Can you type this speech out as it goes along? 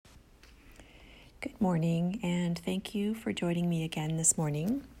Good morning, and thank you for joining me again this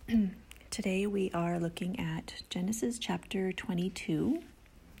morning. Today we are looking at Genesis chapter 22.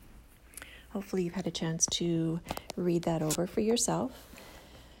 Hopefully you've had a chance to read that over for yourself.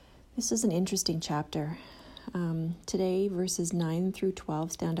 This is an interesting chapter. Today verses 9 through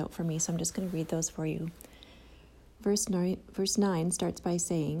 12 stand out for me, so I'm just going to read those for you. Verse 9 starts by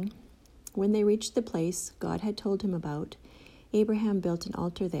saying, "When they reached the place God had told him about, Abraham built an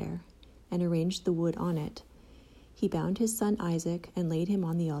altar there and arranged the wood on it. He bound his son Isaac and laid him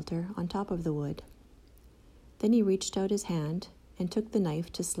on the altar on top of the wood. Then he reached out his hand and took the knife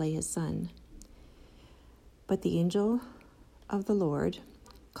to slay his son. But the angel of the Lord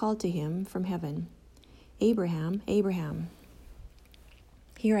called to him from heaven, 'Abraham, Abraham.'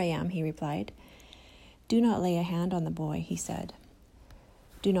 'Here I am,' he replied. 'Do not lay a hand on the boy,' he said.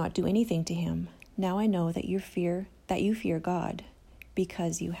 'Do not do anything to him. Now I know that you fear God,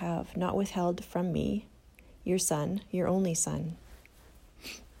 because you have not withheld from me your son, your only son.'"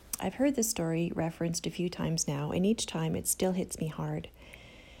 I've heard this story referenced a few times now, and each time it still hits me hard.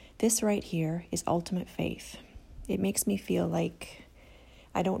 This right here is ultimate faith. It makes me feel like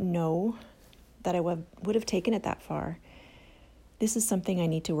I don't know that I would have taken it that far. This is something I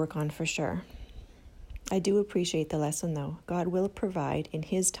need to work on for sure. I do appreciate the lesson, though. God will provide in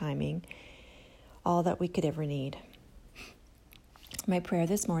His timing all that we could ever need. My prayer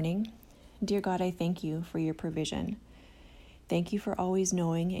this morning: Dear God, I thank you for your provision. Thank you for always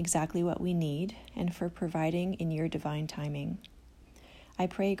knowing exactly what we need and for providing in your divine timing. I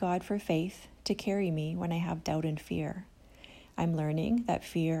pray, God, for faith to carry me when I have doubt and fear. I'm learning that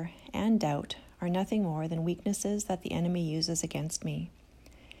fear and doubt are nothing more than weaknesses that the enemy uses against me.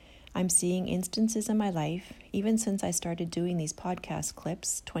 I'm seeing instances in my life, even since I started doing these podcast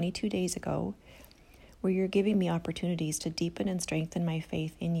clips 22 days ago, where you're giving me opportunities to deepen and strengthen my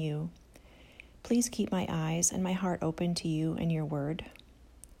faith in you. Please keep my eyes and my heart open to you and your word.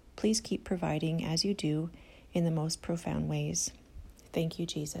 Please keep providing as you do in the most profound ways. Thank you,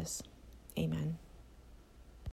 Jesus. Amen.